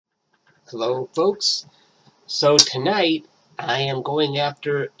Hello folks, so tonight I am going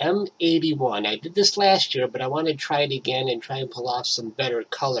after M81. I did this last year, but I want to try it again and try and pull off some better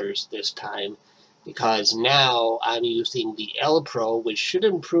colors this time, because now I'm using the L-Pro, which should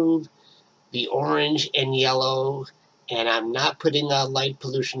improve the orange and yellow, and I'm not putting a light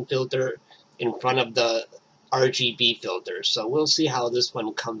pollution filter in front of the RGB filter. So we'll see how this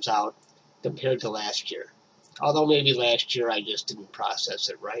one comes out compared to last year. Although maybe last year I just didn't process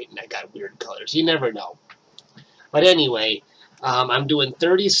it right and I got weird colors. You never know. But anyway, I'm doing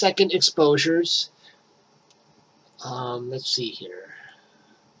 30-second exposures. Let's see here.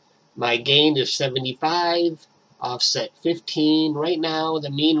 My gain is 75, offset 15. Right now, the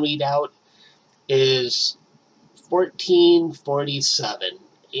mean readout is 1447.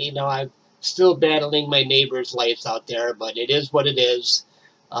 You know, I'm still battling my neighbor's lights out there, but it is what it is.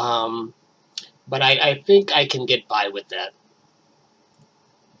 But I think I can get by with that.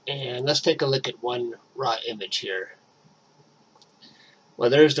 And let's take a look at one raw image here. Well,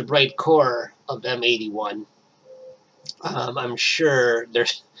 there's the bright core of M81. I'm sure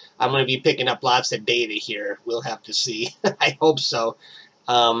I'm going to be picking up lots of data here. We'll have to see. I hope so.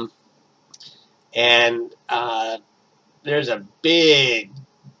 There's a big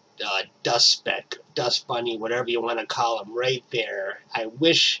dust speck, dust bunny, whatever you want to call them, right there. I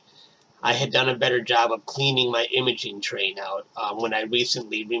wish I had done a better job of cleaning my imaging train out when I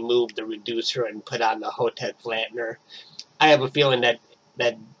recently removed the reducer and put on the HoTech Flattener. I have a feeling that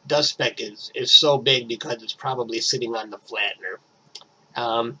that dust speck is so big because it's probably sitting on the Flattener.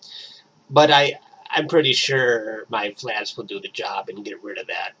 But I'm pretty sure my flats will do the job and get rid of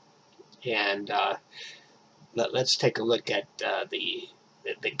that. And let's take a look at the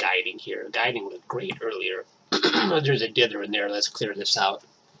guiding here. The guiding looked great earlier. There's a dither in there. Let's clear this out.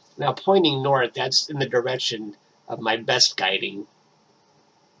 Now, pointing north, that's in the direction of my best guiding.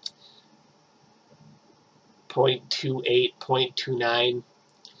 0.28, 0.29.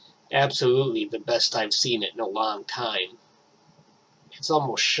 Absolutely the best I've seen it in a long time. It's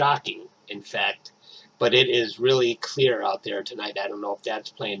almost shocking, in fact. But it is really clear out there tonight. I don't know if that's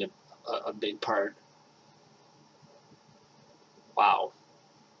playing a big part. Wow.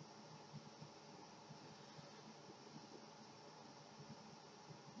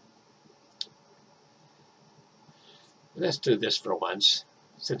 Let's do this for once,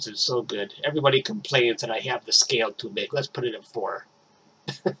 since it's so good. Everybody complains that I have the scale too big. Let's put it at 4.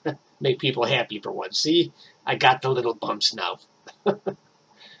 Make people happy for once. See? I got the little bumps now.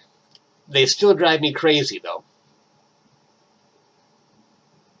 They still drive me crazy, though.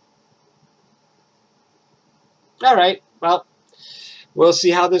 All right. Well, we'll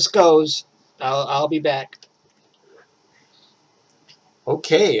see how this goes. I'll be back.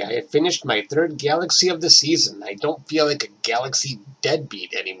 Okay, I have finished my 3rd galaxy of the season. I don't feel like a galaxy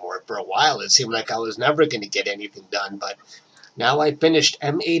deadbeat anymore. For a while, it seemed like I was never going to get anything done, but now I finished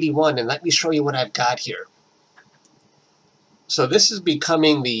M81, and let me show you what I've got here. So this is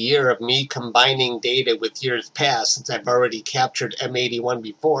becoming the year of me combining data with years past, since I've already captured M81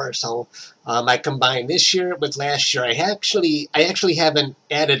 before. So I combined this year with last year. I actually haven't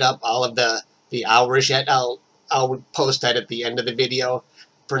added up all of the hours yet. I'll post that at the end of the video.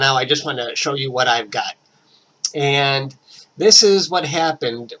 For now, I just want to show you what I've got. And this is what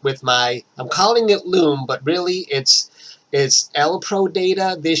happened with my, I'm calling it Lum, but really it's L-Pro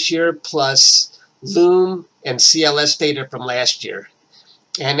data this year plus Lum and CLS data from last year.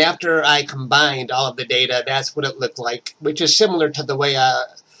 And after I combined all of the data, that's what it looked like, which is similar to the way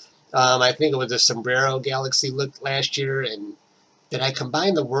I think it was a Sombrero Galaxy looked last year. And did I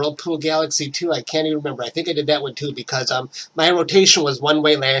combine the Whirlpool Galaxy too? I can't even remember. I think I did that one too, because my rotation was one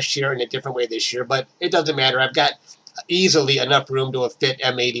way last year and a different way this year. But it doesn't matter. I've got easily enough room to fit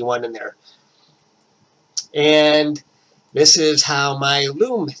M81 in there. And this is how my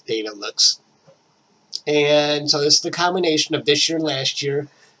Lum data looks. And so this is the combination of this year and last year.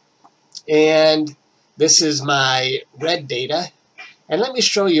 And this is my red data. And let me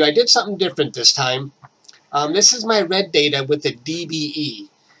show you, I did something different this time. This is my red data with the DBE.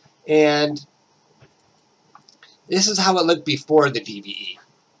 And this is how it looked before the DBE.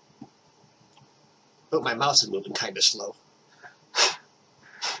 Oh, my mouse is moving kind of slow.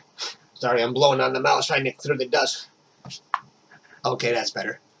 Sorry, I'm blowing on the mouse trying to clear the dust. Okay, that's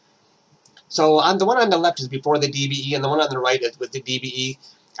better. So the one on the left is before the DBE, and the one on the right is with the DBE.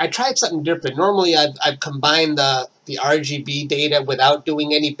 I tried something different. Normally, I've combined the RGB data without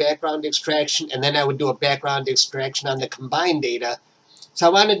doing any background extraction, and then I would do a background extraction on the combined data. So I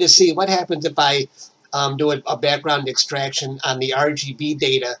wanted to see what happens if I do a background extraction on the RGB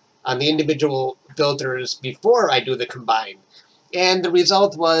data on the individual filters before I do the combined. And the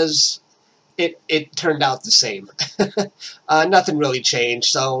result was it turned out the same. Nothing really changed.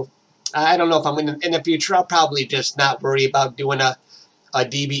 So I don't know if I'm going to, in the future, I'll probably just not worry about doing a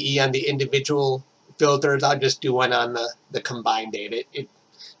DBE on the individual filters. I'll just do one on the combined data.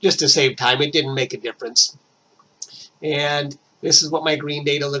 Just to save time, it didn't make a difference. And this is what my green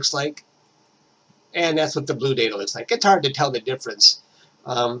data looks like. And that's what the blue data looks like. It's hard to tell the difference.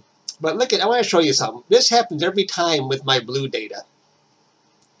 But look at, I want to show you something. This happens every time with my blue data.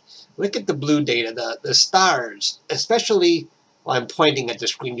 Look at the blue data, the stars, especially, well, I'm pointing at the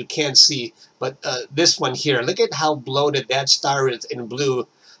screen, you can't see, but this one here, look at how bloated that star is in blue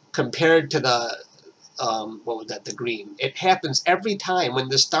compared to the, what was that, the green. It happens every time. When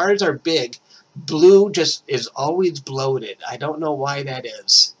the stars are big, blue just is always bloated. I don't know why that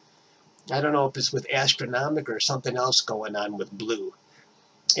is. I don't know if it's with Astronomik or something else going on with blue.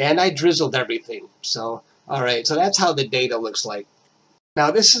 And I drizzled everything. So, all right, so that's how the data looks like. Now,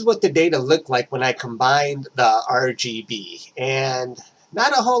 this is what the data looked like when I combined the RGB. And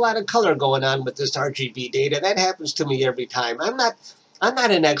not a whole lot of color going on with this RGB data. That happens to me every time. I'm not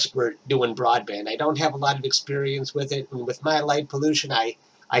an expert doing broadband. I don't have a lot of experience with it. And with my light pollution, I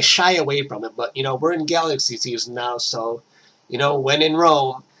shy away from it. But, you know, we're in galaxy season now. So, you know, when in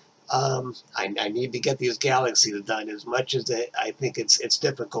Rome, I need to get these galaxies done as much as I think it's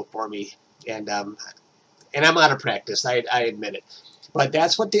difficult for me. And I'm out of practice. I admit it. But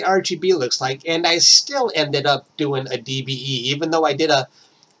that's what the RGB looks like, and I still ended up doing a DBE, even though I did a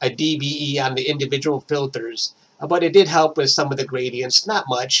DBE on the individual filters. But it did help with some of the gradients, not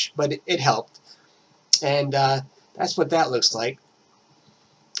much, but it helped. And that's what that looks like.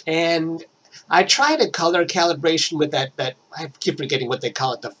 And I tried a color calibration with that I keep forgetting what they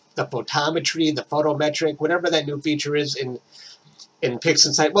call it, the photometry, the photometric, whatever that new feature is in Pics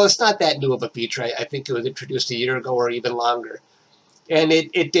Insight. Well, it's not that new of a feature. I think it was introduced a year ago or even longer. And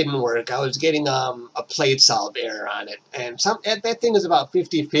it didn't work. I was getting a plate solve error on it. And that thing is about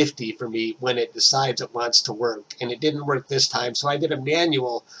 50-50 for me when it decides it wants to work. And it didn't work this time. So I did a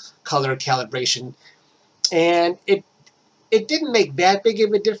manual color calibration. And it didn't make that big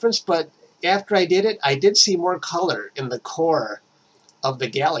of a difference. But after I did it, I did see more color in the core of the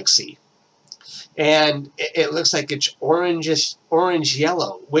galaxy. And it looks like it's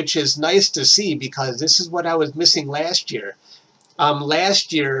orange-yellow, which is nice to see because this is what I was missing last year.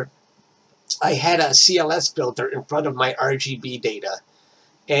 Last year, I had a CLS filter in front of my RGB data,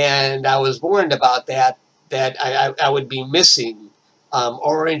 and I was warned about that I would be missing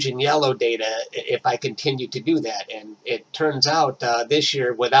orange and yellow data if I continued to do that. And it turns out this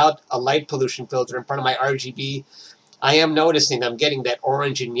year, without a light pollution filter in front of my RGB, I am noticing I'm getting that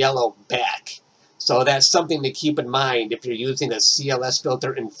orange and yellow back. So that's something to keep in mind if you're using a CLS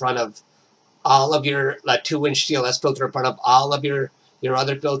filter in front of all of your 2-inch CLS filter in front of all of your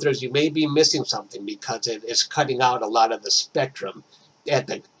other filters. You may be missing something because it's cutting out a lot of the spectrum.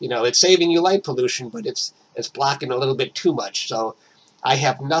 It's saving you light pollution, but it's blocking a little bit too much. So I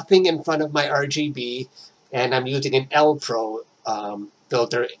have nothing in front of my RGB, and I'm using an L-Pro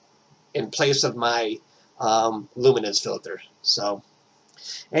filter in place of my luminance filter. So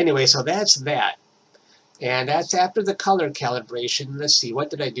anyway, so that's that. And that's after the color calibration. Let's see,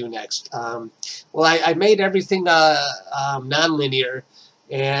 what did I do next? Well, I made everything nonlinear,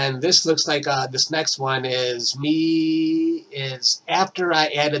 and this looks like this next one is after I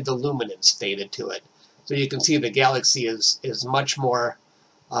added the luminance data to it. So you can see the galaxy is much more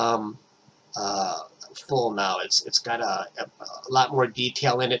full now. It's got a lot more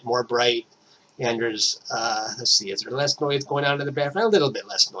detail in it, more bright, and there's let's see, is there less noise going on in the background? A little bit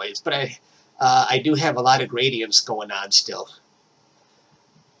less noise, but I do have a lot of gradients going on still.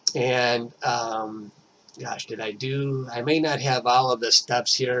 And, gosh, I may not have all of the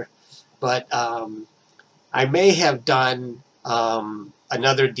steps here, but I may have done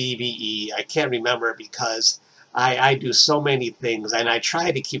another DBE. I can't remember because I do so many things, and I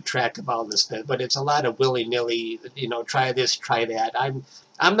try to keep track of all this stuff, but it's a lot of willy-nilly, try this, try that. I'm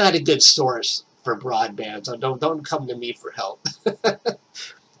not a good source for broadband, so don't come to me for help.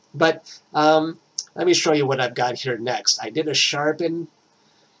 But let me show you what I've got here next. I did a sharpen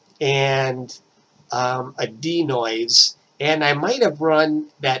and a denoise, and I might have run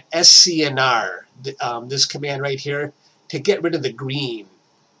that SCNR, this command right here, to get rid of the green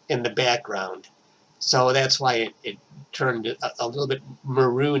in the background. So that's why it turned a little bit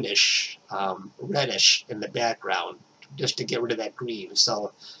maroonish, reddish in the background, just to get rid of that green.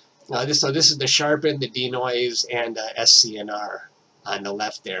 So this is the sharpen, the denoise, and SCNR on the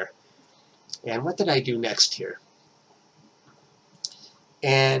left there. And what did I do next here?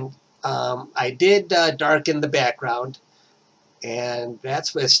 And I did darken the background, and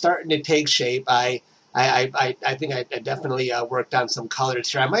that's what's starting to take shape. I think I definitely worked on some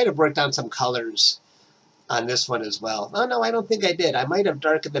colors here. I might have worked on some colors on this one as well. Oh no, I don't think I did. I might have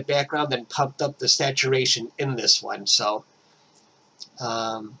darkened the background and pumped up the saturation in this one. So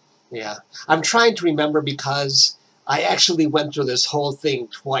yeah, I'm trying to remember because I actually went through this whole thing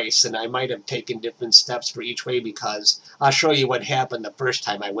twice, and I might have taken different steps for each way, because I'll show you what happened the first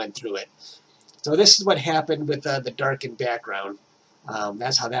time I went through it. So this is what happened with the darkened background.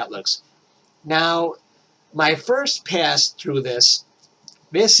 That's how that looks. Now, my first pass through this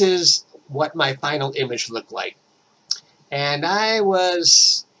is what my final image looked like. And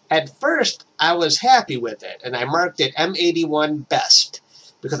at first, I was happy with it, and I marked it M81 best,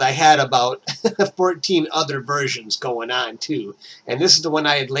 because I had about 14 other versions going on too. And this is the one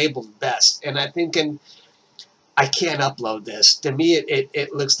I had labeled best. And I'm thinking, I can't upload this. To me,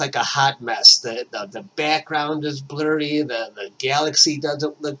 it looks like a hot mess. The background is blurry. The galaxy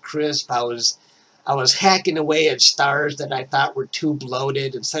doesn't look crisp. I was hacking away at stars that I thought were too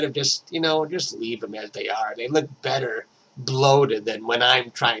bloated, instead of just leave them as they are. They look better bloated than when I'm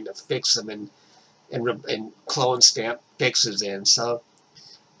trying to fix them and clone stamp fixes in. So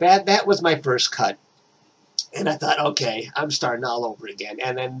that was my first cut. And I thought, okay, I'm starting all over again.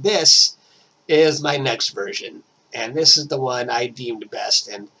 And then this is my next version. And this is the one I deemed best.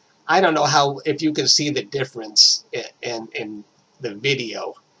 And I don't know if you can see the difference in the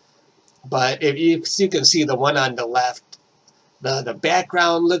video. But if you can see the one on the left, the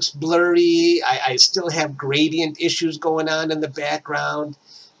background looks blurry. I still have gradient issues going on in the background.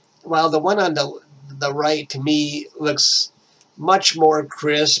 While the one on the right, to me, looks much more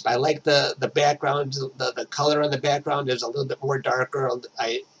crisp. I like the background. The color on the background is a little bit more darker.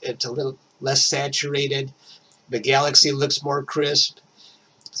 It's a little less saturated. The galaxy looks more crisp.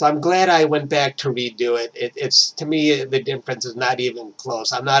 So I'm glad I went back to redo it. It's to me, the difference is not even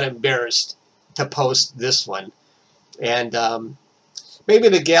close. I'm not embarrassed to post this one. And maybe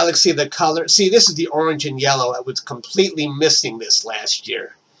the galaxy, the color. See, this is the orange and yellow. I was completely missing this last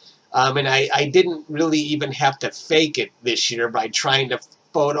year. And I didn't really even have to fake it this year by trying to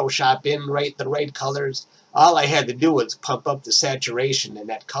Photoshop in the right colors. All I had to do was pump up the saturation, and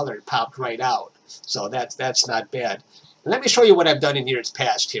that color popped right out. So that's not bad. Let me show you what I've done in years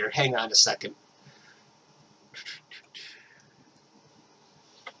past here. Hang on a second.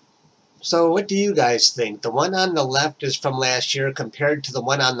 So what do you guys think? The one on the left is from last year compared to the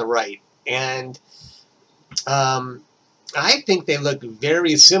one on the right. And I think they look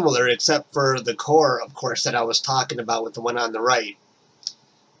very similar, except for the core, of course, that I was talking about with the one on the right.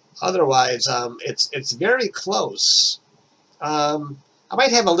 Otherwise, it's very close. I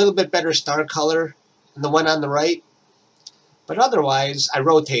might have a little bit better star color than the one on the right. But otherwise, I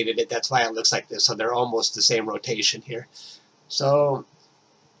rotated it. That's why it looks like this. So they're almost the same rotation here. So,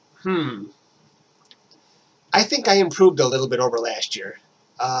 I think I improved a little bit over last year.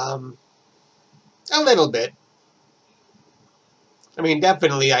 A little bit. I mean,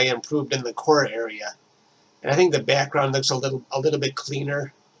 definitely I improved in the core area. And I think the background looks a little bit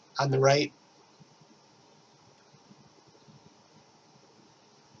cleaner on the right.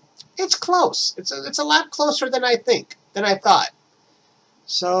 It's close. It's a lot closer than I thought.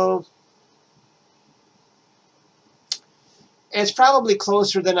 So it's probably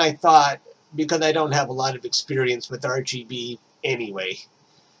closer than I thought, because I don't have a lot of experience with RGB anyway.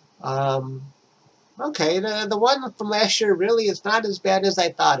 Okay, the one from last year really is not as bad as I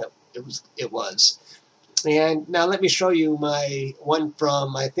thought it was. And now let me show you my one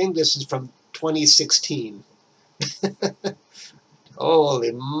from, I think this is from 2016.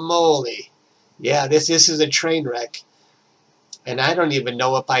 Holy moly. Yeah, this is a train wreck. And I don't even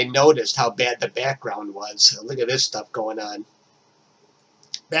know if I noticed how bad the background was. Look at this stuff going on.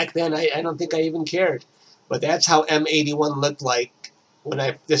 Back then, I don't think I even cared. But that's how M81 looked like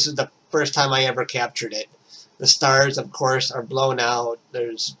this is the first time I ever captured it. The stars, of course, are blown out.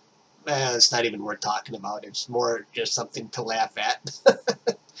 It's not even worth talking about. It's more just something to laugh at.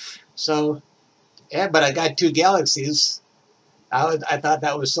 So, yeah, but I got two galaxies. I thought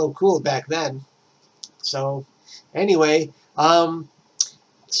that was so cool back then. So, anyway,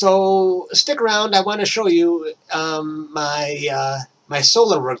 so stick around. I want to show you my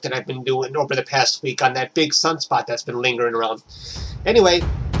solar work that I've been doing over the past week on that big sunspot that's been lingering around. Anyway,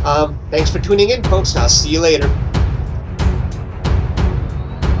 thanks for tuning in, folks. I'll see you later.